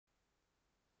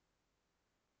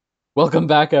Welcome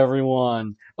back,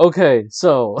 everyone. Okay,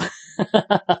 so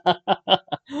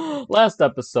last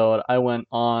episode I went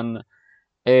on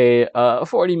a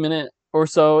 40-minute or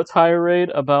so tirade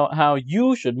about how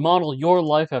you should model your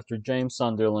life after James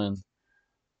Sunderland,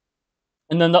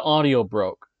 and then the audio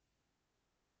broke,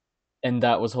 and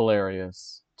that was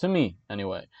hilarious to me,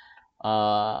 anyway.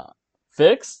 Uh,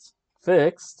 fixed,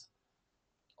 fixed,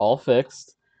 all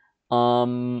fixed.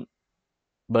 Um,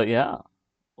 but yeah,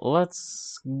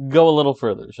 let's go a little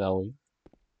further, shall we?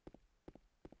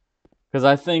 Because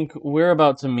I think we're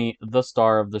about to meet the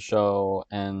star of the show,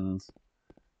 and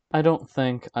I don't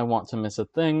think I want to miss a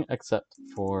thing except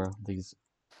for these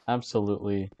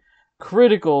absolutely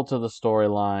critical to the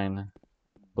storyline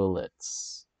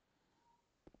bullets.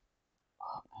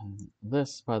 And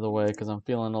this, by the way, because I'm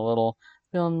feeling a little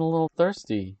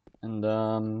thirsty, and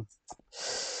about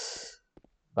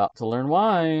to learn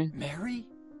why. Mary?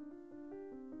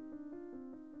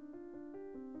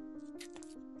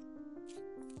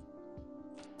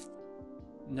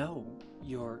 No,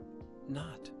 you're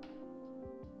not.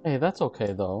 Hey, that's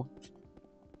okay though.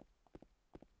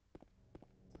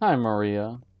 Hi,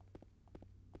 Maria.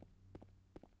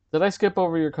 Did I skip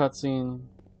over your cutscene?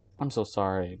 I'm so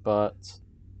sorry, but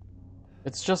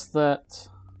it's just that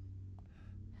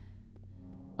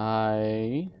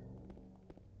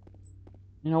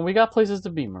we got places to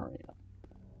be, Maria.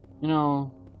 You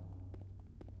know,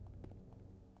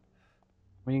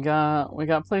 we got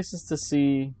places to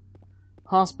see,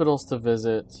 hospitals to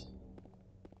visit,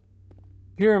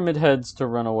 pyramid heads to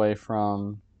run away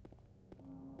from,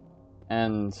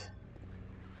 and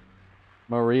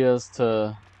Maria's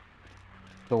to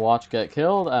watch get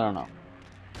killed. I don't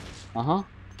know.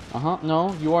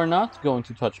 No, you are not going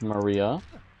to touch Maria.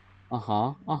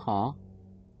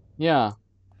 Yeah,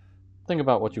 think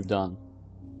about what you've done.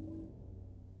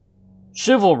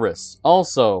 Chivalrous,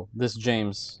 also this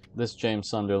James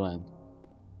Sunderland.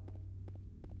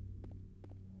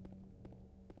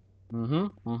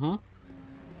 Mm-hmm.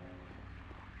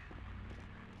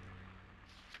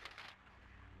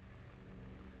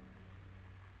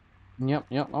 Yep,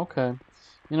 okay.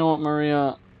 You know what,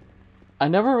 Maria? I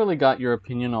never really got your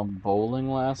opinion on bowling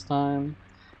last time.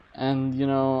 And,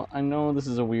 I know this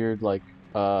is a weird,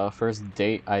 first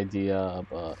date idea,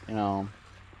 but,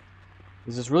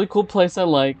 there's this really cool place I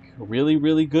like. Really,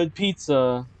 really good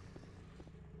pizza.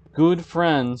 Good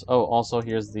friends. Oh, also,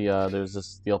 here's there's this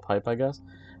steel pipe, I guess.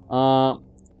 Uh,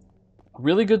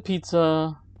 really good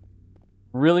pizza.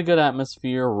 Really good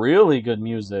atmosphere. Really good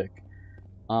music.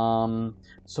 So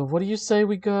what do you say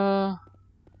we go...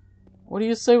 What do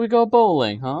you say we go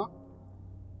bowling, huh?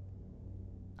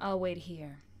 I'll wait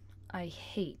here. I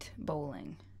hate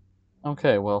bowling.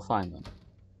 Okay, well, fine then.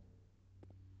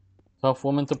 Tough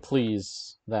woman to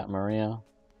please, that Maria.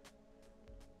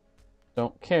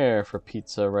 Don't care for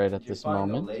pizza right at this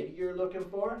moment. Did you find the lady you're looking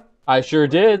for? I sure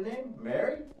What's did. her name?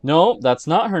 Mary? No, that's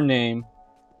not her name.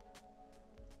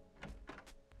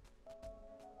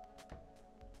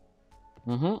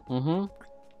 Mm-hmm.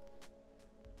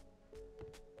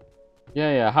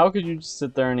 Yeah, how could you just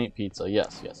sit there and eat pizza?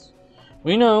 Yes.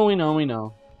 We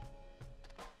know.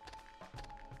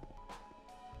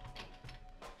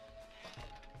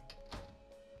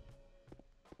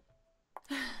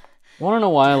 Wanna know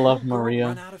why I love Maria?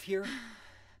 Run out of here?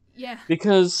 Yeah.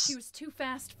 Because She was too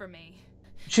fast for me.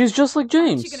 she's just like Aren't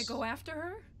James. you gonna go after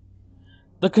her?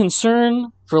 The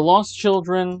concern for lost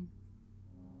children,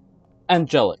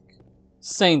 angelic,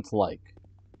 saint-like.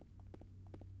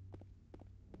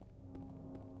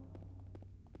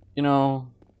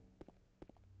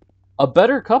 A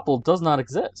better couple does not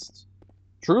exist.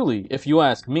 Truly, if you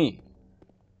ask me.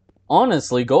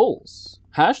 Honestly, goals.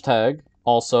 Hashtag,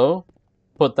 also,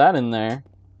 put that in there.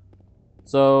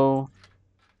 So,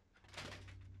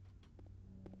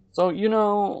 the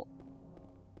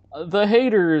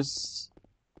haters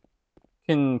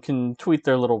can tweet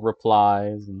their little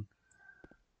replies and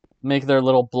make their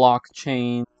little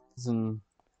blockchains and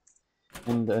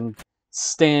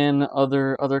stan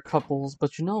other couples,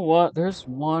 but you know what? There's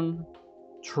one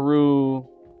true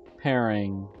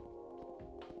pairing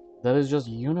that is just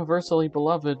universally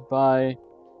beloved by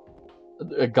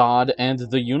God and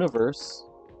the universe.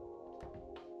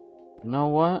 You know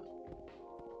what?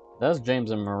 That's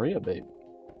James and Maria, baby.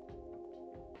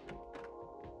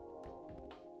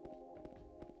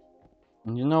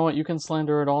 And you know what? You can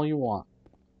slander it all you want.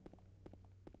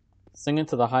 Sing it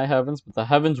to the high heavens, but the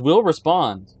heavens will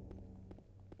respond,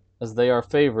 as they are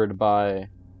favored by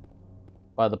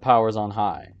the powers on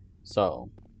high. So,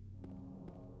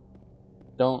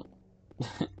 don't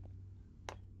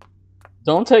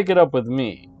don't take it up with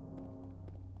me.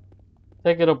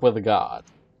 Take it up with God.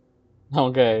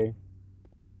 Okay.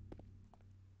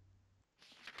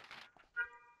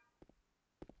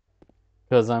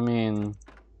 Because, I mean,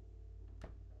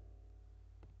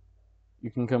 you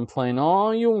can complain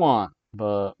all you want,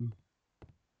 but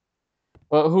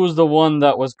who's the one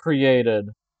that was created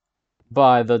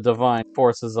by the divine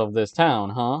forces of this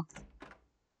town, huh?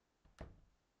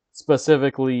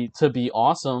 Specifically to be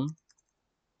awesome.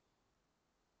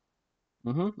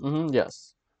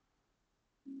 Yes.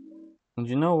 And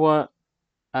you know what?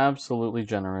 Absolutely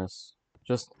generous.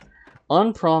 Just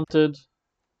unprompted,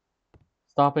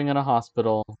 stopping at a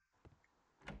hospital,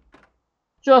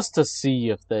 just to see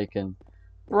if they can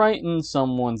brighten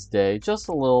someone's day just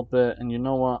a little bit, and you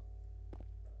know what?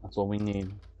 That's what we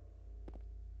need.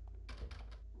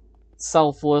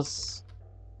 Selfless,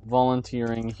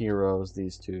 volunteering heroes,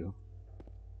 these two.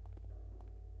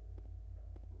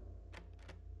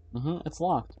 It's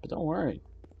locked, but don't worry.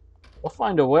 We'll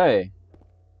find a way.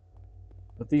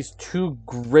 With these two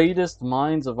greatest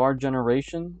minds of our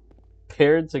generation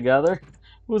paired together,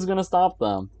 who's gonna stop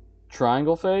them?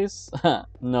 Triangle Face?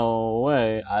 No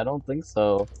way, I don't think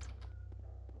so.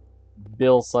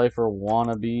 Bill Cipher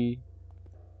wannabe.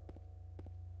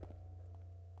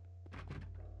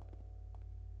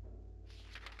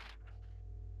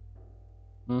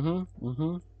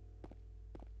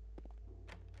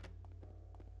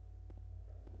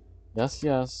 Yes,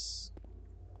 yes.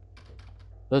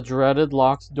 The dreaded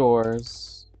locked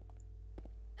doors.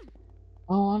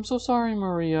 Oh, I'm so sorry,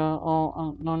 Maria.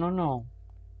 Oh, no, no, no.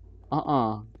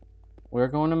 We're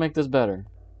going to make this better.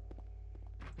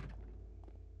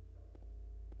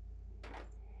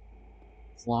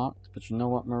 It's locked, but you know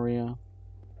what, Maria?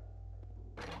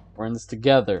 We're in this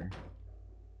together.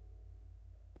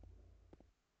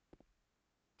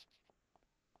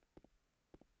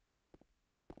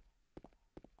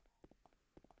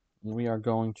 We are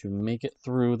going to make it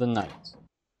through the night.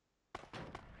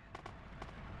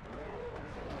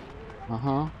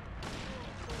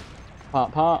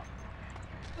 Pop, pop.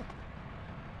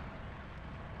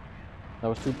 That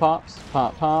was 2 pops.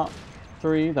 Pop, pop.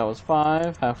 3. That was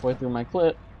 5. Halfway through my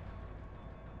clip.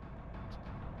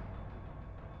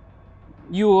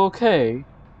 You okay?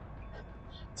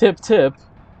 Tip, tip.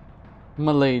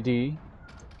 M'lady.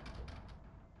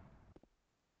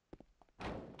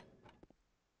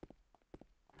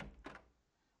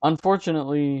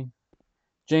 Unfortunately,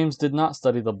 James did not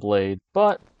study the blade,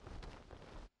 but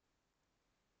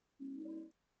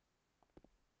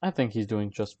I think he's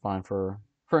doing just fine for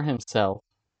himself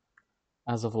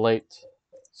as of late.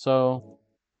 So,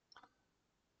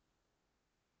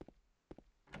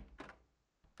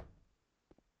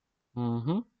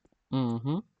 mm-hmm.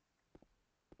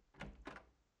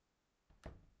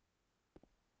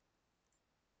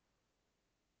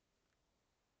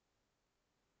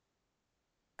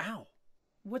 Ow.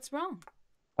 What's wrong?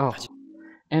 Oh,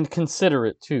 and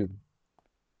considerate too.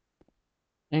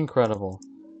 Incredible.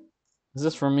 Is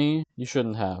this for me? You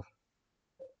shouldn't have.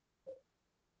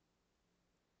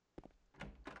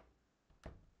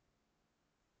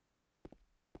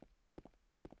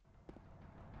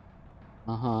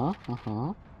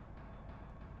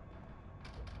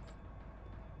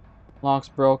 Lock's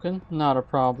broken, not a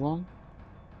problem.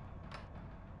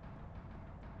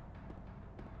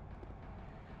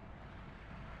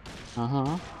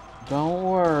 Don't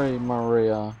worry,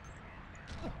 Maria.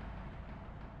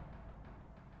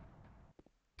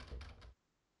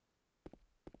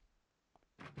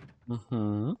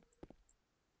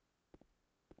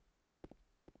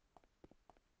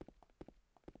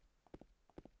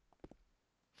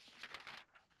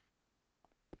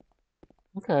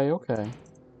 Okay, okay.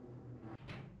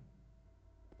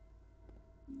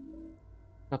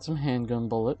 Got some handgun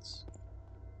bullets.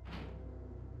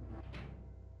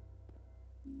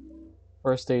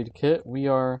 First aid kit. We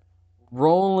are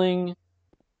rolling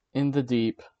in the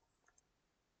deep.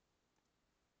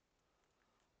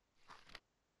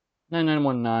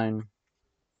 9919.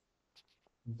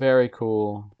 Very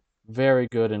cool. Very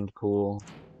good and cool.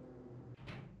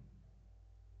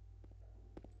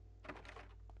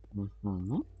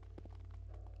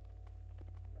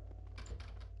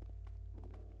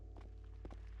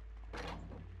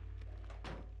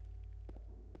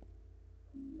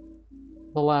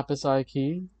 The lapis eye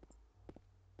key.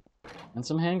 And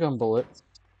some handgun bullets.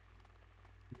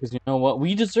 Because you know what?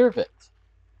 We deserve it.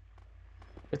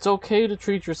 It's okay to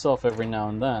treat yourself every now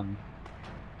and then.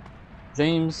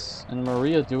 James and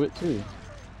Maria do it too.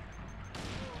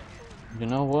 You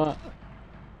know what?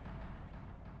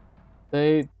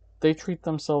 They treat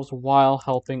themselves while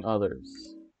helping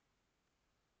others.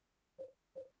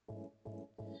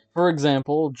 For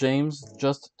example, James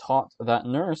just taught that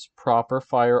nurse proper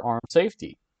firearm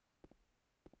safety.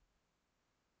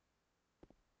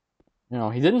 You know,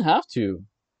 he didn't have to,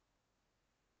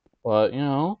 but, you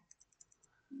know,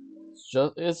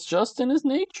 it's just in his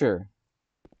nature.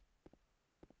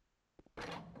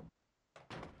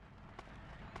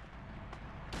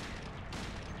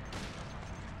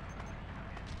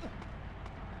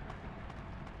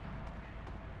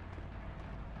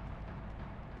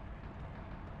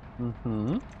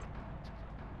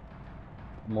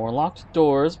 More locked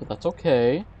doors, but that's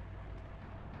okay.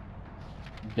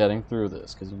 Getting through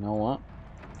this, because you know what?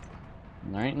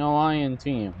 There ain't no I in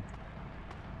team.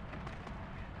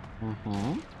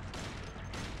 Well,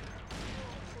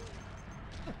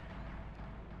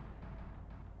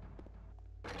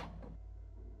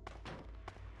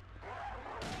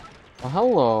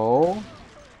 hello.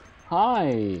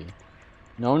 Hi.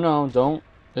 No, don't.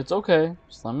 It's okay.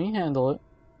 Just let me handle it.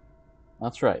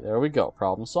 That's right. There we go.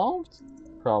 Problem solved?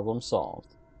 Problem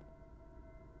solved.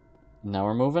 Now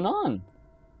we're moving on.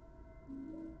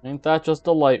 Ain't that just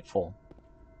delightful?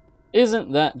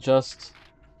 Isn't that just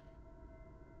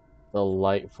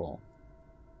delightful?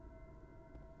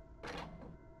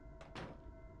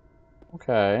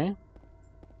 Okay.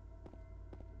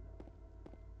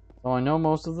 So I know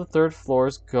most of the third floor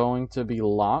is going to be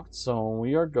locked, so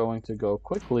we are going to go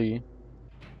quickly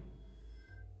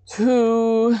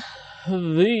to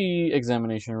the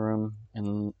examination room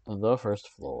in the first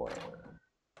floor.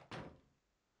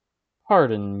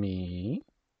 Pardon me.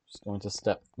 Just going to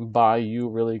step by you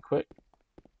really quick.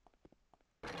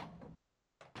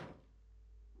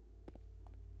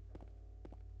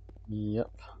 Yep.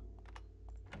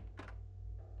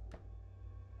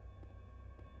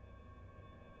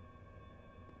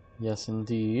 Yes,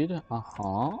 indeed.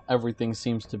 Everything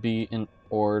seems to be in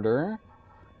order.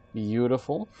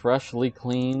 Beautiful. Freshly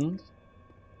cleaned.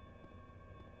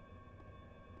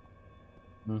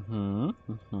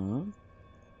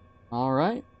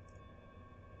 Alright.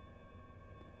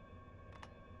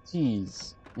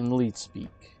 Keys in lead speak.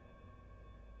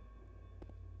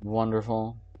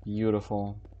 Wonderful.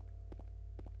 Beautiful.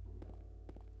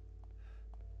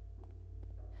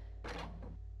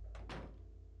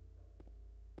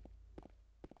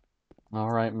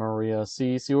 Alright, Maria.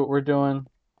 See what we're doing?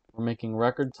 We're making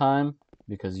record time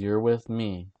because you're with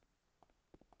me.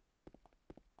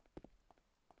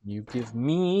 You give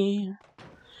me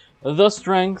the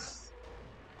strength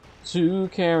to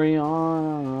carry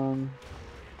on.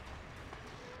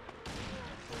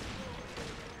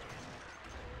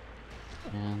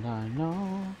 And I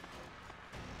know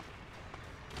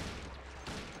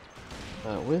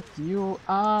that with you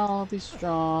I'll be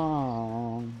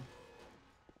strong.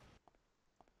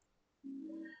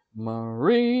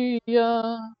 Maria,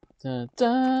 da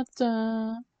da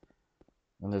da.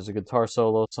 And there's a guitar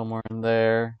solo somewhere in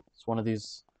there. It's one of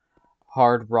these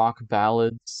hard rock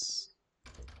ballads.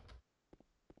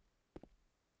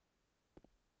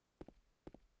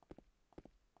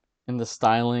 In the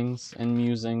stylings and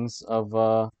musings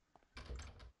of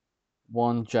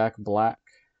one Jack Black.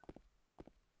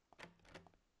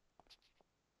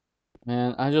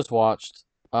 Man, I just watched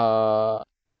Nacho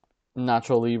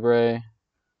Libre.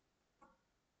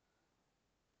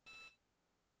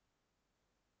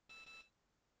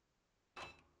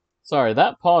 Sorry,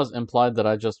 that pause implied that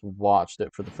I just watched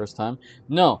it for the first time.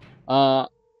 No, I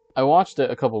watched it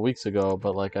a couple weeks ago,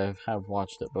 but like I have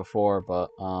watched it before, but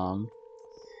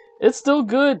it's still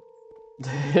good.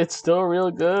 It's still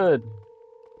real good.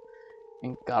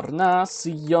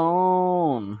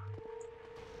 Encarnacion.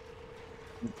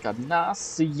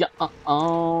 Encarnacion.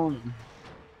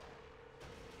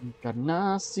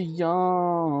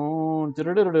 Encarnacion.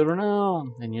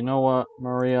 And you know what,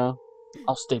 Maria?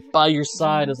 I'll stay by your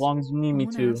side James, as long as you need I me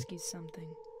want to to. ask you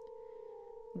something.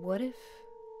 What if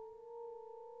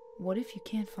you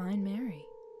can't find Mary?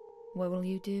 What will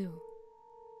you do?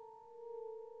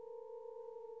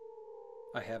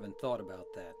 I haven't thought about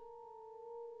that.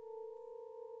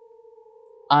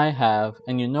 I have,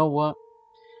 and you know what?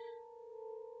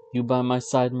 You by my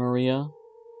side, Maria.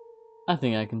 I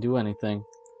think I can do anything.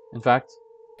 In fact,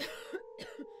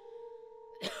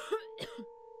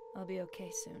 I'll be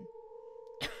okay soon.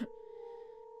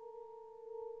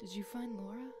 Did you find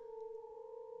Laura?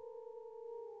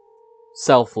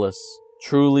 selfless.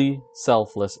 Truly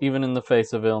selfless, even in the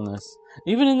face of illness.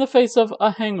 Even in the face of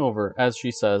a hangover, as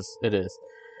she says it is.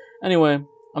 Anyway,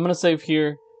 I'm gonna save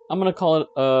here. I'm gonna call it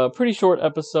a pretty short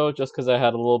episode just because I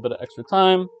had a little bit of extra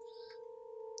time.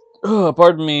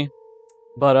 Pardon me.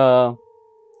 But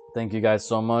thank you guys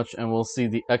so much, and we'll see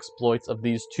the exploits of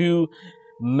these two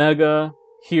mega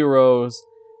heroes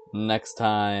next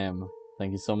time.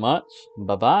 Thank you so much.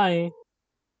 Bye bye.